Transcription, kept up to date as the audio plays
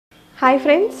Hi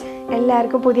friends,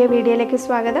 എല്ലാവർക്കും പുതിയ വീഡിയോയിലേക്ക്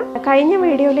സ്വാഗതം. കഴിഞ്ഞ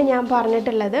വീഡിയോയിൽ ഞാൻ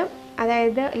പറഞ്ഞിട്ടുള്ളത്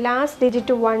അതായത് ലാസ്റ്റ്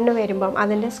ഡിജിറ്റ് 1 വരുമ്പോൾ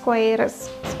അതിന്റെ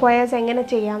സ്ക്വയർസ് എങ്ങനെ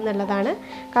ചെയ്യാം എന്നുള്ളതാണ്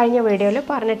കഴിഞ്ഞ വീഡിയോയിൽ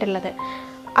പറഞ്ഞിട്ടുള്ളത്.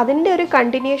 അതിന്റെ ഒരു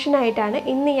കണ്ടിന്യൂഷൻ ആയിട്ടാണ്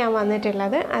ഇന്ന് ഞാൻ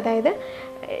വന്നിട്ടുള്ളത്. അതായത്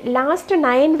ലാസ്റ്റ്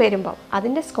 9 വരുമ്പോൾ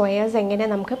അതിന്റെ സ്ക്വയർസ് എങ്ങനെ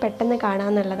നമുക്ക് പെട്ടെന്ന് കാണാം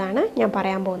എന്നുള്ളതാണ് ഞാൻ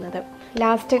പറയാൻ പോകുന്നത്.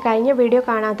 ലാസ്റ്റ് കഴിഞ്ഞ വീഡിയോ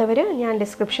കാണാത്തവർ ഞാൻ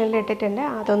ഡിസ്ക്രിപ്ഷനിൽ ഇട്ടിട്ടുണ്ട്,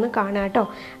 അതൊന്ന് കാണുക കേട്ടോ.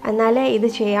 എന്നാലേ ഇത്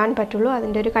ചെയ്യാൻ പറ്റുള്ളൂ.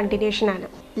 അതിൻ്റെ ഒരു കണ്ടിന്യൂഷനാണ്.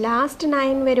 ലാസ്റ്റ്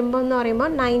 9 വരുമ്പോൾ എന്ന് പറയുമ്പോൾ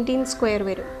 19 സ്ക്വയർ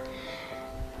വരും.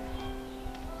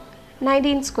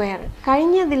 19 സ്ക്വയർ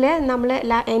കഴിഞ്ഞതിൽ നമ്മൾ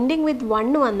എൻഡിങ് വിത്ത്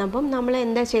 1 വന്നപ്പം നമ്മൾ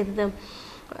എന്താ ചെയ്തത്,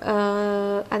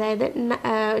 അതായത്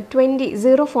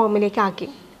 0 ഫോമിലേക്ക് ആക്കി.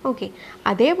 ഓക്കെ,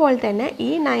 അതേപോലെ തന്നെ ഈ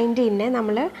 19നെ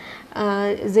നമ്മൾ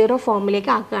 0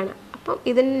 ഫോമിലേക്ക് ആക്കുകയാണ്. അപ്പം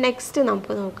ഇതിന് നെക്സ്റ്റ്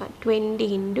നമുക്ക് നോക്കാം. 20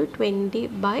 ×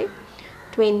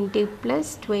 20/20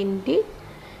 + 20 -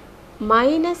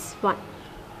 1.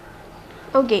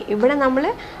 ഓക്കെ, ഇവിടെ നമ്മൾ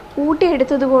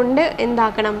കൂട്ടിയെടുത്തത് കൊണ്ട്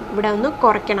എന്താക്കണം, ഇവിടെ ഒന്ന്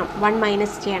കുറയ്ക്കണം, 1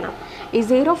 മൈനസ് ചെയ്യണം. ഈ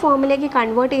 0 ഫോമിലേക്ക്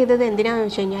കൺവേർട്ട് ചെയ്തത് എന്തിനാണെന്ന്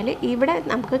വെച്ച് കഴിഞ്ഞാൽ ഇവിടെ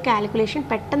നമുക്ക് കാൽക്കുലേഷൻ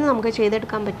പെട്ടെന്ന് നമുക്ക്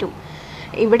ചെയ്തെടുക്കാൻ പറ്റും.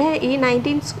 ഇവിടെ ഈ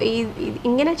 19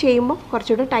 ഇങ്ങനെ ചെയ്യുമ്പോൾ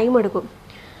കുറച്ചുകൂടെ ടൈം എടുക്കും.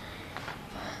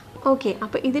 ഓക്കെ,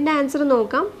 അപ്പോൾ ഇതിൻ്റെ ആൻസർ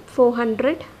നോക്കാം.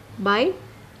 400/20 +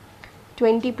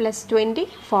 20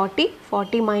 40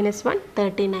 40 - 1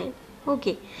 39.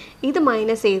 ഓക്കെ, ഇത്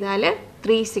മൈനസ് ചെയ്താൽ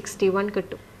 361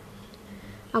 കിട്ടും.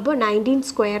 അപ്പോൾ 19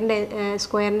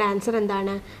 സ്ക്വയറിൻ്റെ ആൻസർ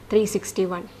എന്താണ്?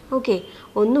 361. ഓക്കെ,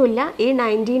 ഒന്നുമില്ല, ഈ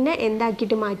 19നെ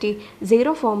എന്താക്കിയിട്ട് മാറ്റി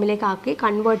 0 ഫോമിലേക്ക് ആക്കി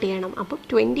കൺവേർട്ട് ചെയ്യണം. അപ്പോൾ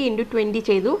 20 × 20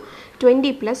 ചെയ്തു, 20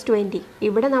 + 20.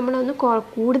 ഇവിടെ നമ്മളൊന്ന്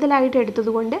കൂടുതലായിട്ട്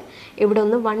എടുത്തത് കൊണ്ട് ഇവിടെ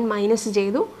ഒന്ന് 1 മൈനസ്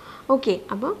ചെയ്തു. ഓക്കെ,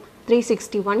 അപ്പോൾ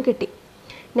 361 കിട്ടി.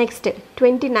 Next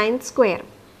 29 square.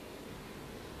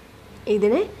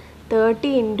 ഇതിനെ 30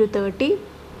 ×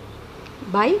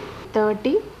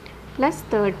 30/30 +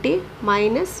 30 -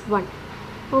 1.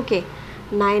 ഓക്കെ,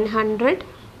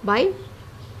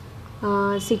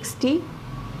 900/60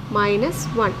 -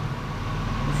 1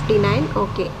 59.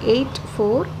 ഓക്കെ,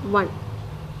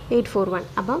 841.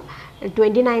 അപ്പം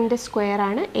 29ൻ്റെ സ്ക്വയർ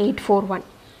ആണ് 841.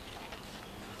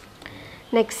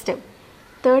 Next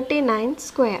 39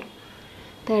 square.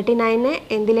 39നെ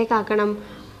എന്തിലേക്കാക്കണം?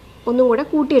 ഒന്നും കൂടെ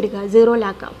കൂട്ടിയെടുക്കുക,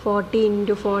 0ലാക്കാം. 40 ×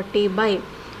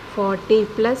 40/40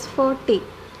 + 40 -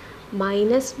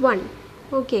 1.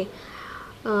 ഓക്കെ,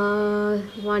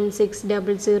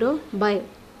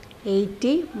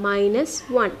 1600/80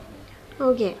 - 1.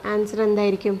 ഓക്കെ, ആൻസർ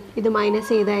എന്തായിരിക്കും? ഇത് മൈനസ്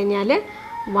ചെയ്ത് കഴിഞ്ഞാൽ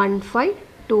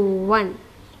 1521.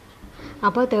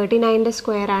 അപ്പോൾ 39ൻ്റെ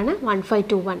സ്ക്വയർ ആണ്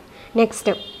 1521.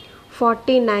 Next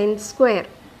 49 square.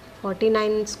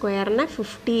 49 സ്ക്വയറിനെ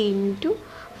 50 ×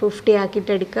 50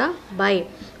 ആക്കിയിട്ട് എടുക്കുക,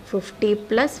 /50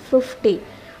 + 50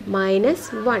 -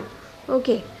 1.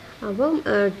 ഓക്കെ, അപ്പം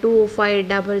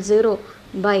 2500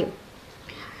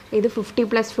 ഇത് 50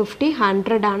 + 50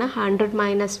 100 ആണ്.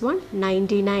 100 - 1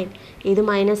 99. ഇത്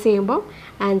മൈനസ് ചെയ്യുമ്പോൾ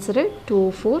ആൻസർ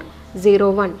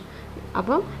 2401.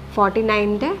 അപ്പം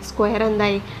 49ൻ്റെ സ്ക്വയർ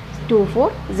എന്തായി?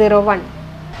 2401.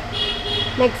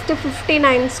 Next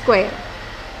 59 square.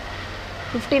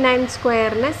 59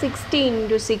 സ്ക്വയറിനെ 60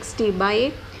 ×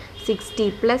 60/60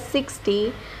 + 60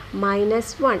 -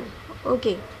 1.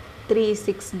 Okay,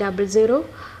 3600/60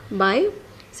 +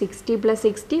 60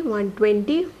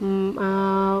 120 -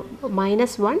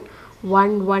 1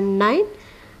 119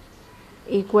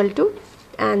 =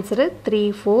 answer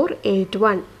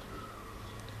 3481.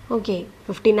 Okay,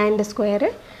 59ൻ്റെ square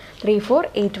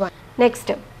 3481.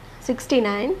 Next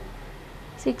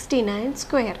 69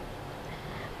 square.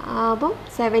 അപ്പം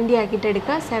 70 ആക്കിയിട്ട്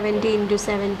എടുക്കുക, 70 ×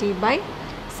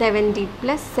 70/70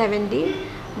 + 70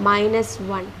 -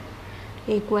 1 =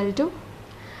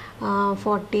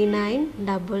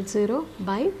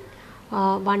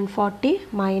 4900/140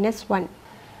 - 1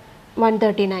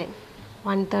 139.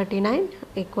 139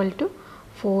 =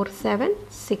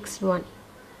 4761.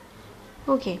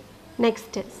 Okay,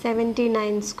 next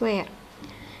 79 square.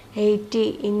 80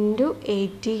 ×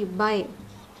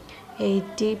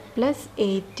 80/80 +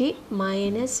 80 -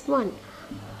 1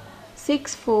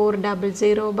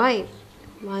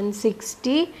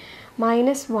 6400/160 -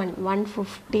 1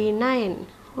 159.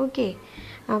 ഓക്കെ,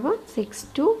 അപ്പോൾ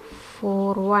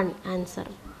 6241 ആൻസർ.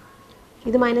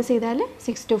 ഇത് മൈനസ് ചെയ്താൽ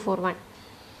 6241.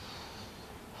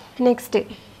 Next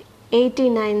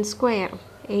 89 square.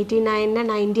 89നെ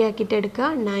 90 ആക്കിയിട്ട് എടുക്കുക,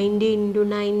 90 ×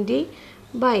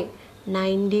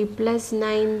 90/90 +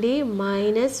 90 -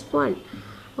 1.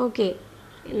 ഓക്കെ,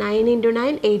 9 ×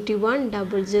 9 81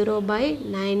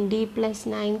 00/90 +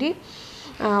 90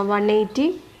 180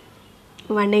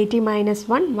 180 -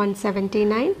 1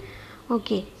 179.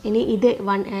 ഓക്കെ, ഇനി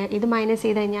ഇത് മൈനസ്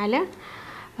ചെയ്ത് കഴിഞ്ഞാൽ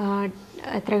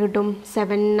എത്ര കിട്ടും?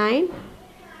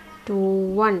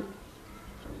 7921.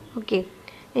 ഓക്കെ,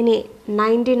 ഇനി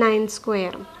 99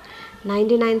 സ്ക്വയർ.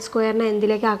 99 സ്ക്വയറിനെ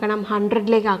എന്തിലേക്ക് ആക്കണം?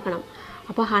 100ലേക്ക് ആക്കണം.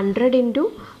 അപ്പോൾ 100 ×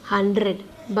 100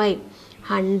 ബൈ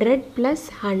 100 +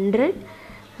 100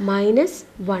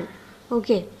 - 1.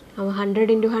 ഓക്കെ, അപ്പോൾ 100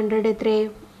 × 100 എത്രയായി?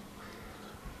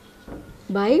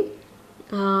 ബൈ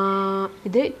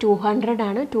ഇത് 200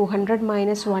 ആണ്. 200 -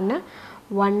 1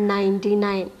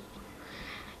 199.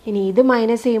 ഇനി ഇത്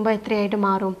മൈനസ് ചെയ്യുമ്പോൾ എത്രയായിട്ട്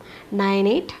മാറും?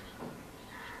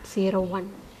 9801.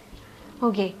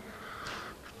 ഓക്കെ,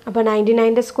 അപ്പോൾ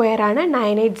 99ൻ്റെ സ്ക്വയർ ആണ്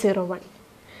 9801.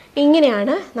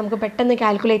 ഇങ്ങനെയാണ് നമുക്ക് പെട്ടെന്ന്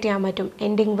കാൽക്കുലേറ്റ് ചെയ്യാൻ പറ്റും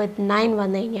എൻഡിങ് വിത്ത് 9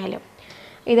 വന്നു കഴിഞ്ഞാൽ.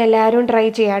 ഇതെല്ലാവരും ട്രൈ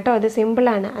ചെയ്യാം കേട്ടോ. ഇത്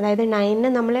സിമ്പിളാണ്. അതായത് 9നെ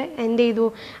നമ്മൾ എന്ത് ചെയ്തു?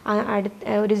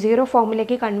 ഒരു 0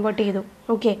 ഫോമിലേക്ക് കൺവേർട്ട് ചെയ്തു.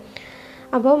 ഓക്കെ,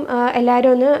 അപ്പം എല്ലാവരും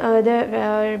ഒന്ന്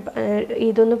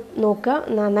ഇതൊന്ന് നോക്കുക,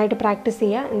 നന്നായിട്ട് പ്രാക്ടീസ്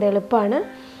ചെയ്യുക. ഇത് എളുപ്പമാണ്.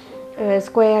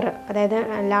 സ്ക്വയർ, അതായത്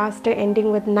ലാസ്റ്റ്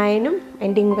എൻഡിങ് വിത്ത് 9ഉം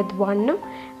എൻഡിങ് വിത്ത് 1ഉം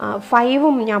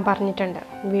 5ഉം ഞാൻ പറഞ്ഞിട്ടുണ്ട്,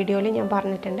 വീഡിയോയിൽ ഞാൻ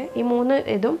പറഞ്ഞിട്ടുണ്ട്. ഈ 3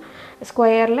 ഇതും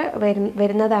സ്ക്വയറിൽ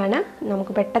വരുന്നതാണ്.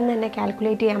 നമുക്ക് പെട്ടെന്ന് തന്നെ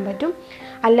കാൽക്കുലേറ്റ് ചെയ്യാൻ പറ്റും.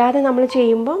 അല്ലാതെ നമ്മൾ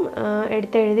ചെയ്യുമ്പം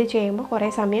എഴുതി ചെയ്യുമ്പോൾ കുറേ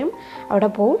സമയം അവിടെ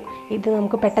പോവും. ഇത്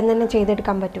നമുക്ക് പെട്ടെന്ന് തന്നെ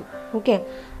ചെയ്തെടുക്കാൻ പറ്റും. ഓക്കെ,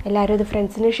 എല്ലാവരും ഇത്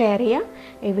ഫ്രണ്ട്സിന് ഷെയർ ചെയ്യുക.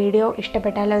 ഈ വീഡിയോ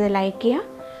ഇഷ്ടപ്പെട്ടാൽ ഒന്ന് ലൈക്ക് ചെയ്യുക.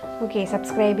 ഓക്കെ,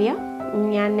 സബ്സ്ക്രൈബ് ചെയ്യുക.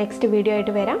 ഞാൻ നെക്സ്റ്റ് വീഡിയോ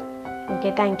ആയിട്ട് വരാം.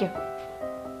 Okay, thank you.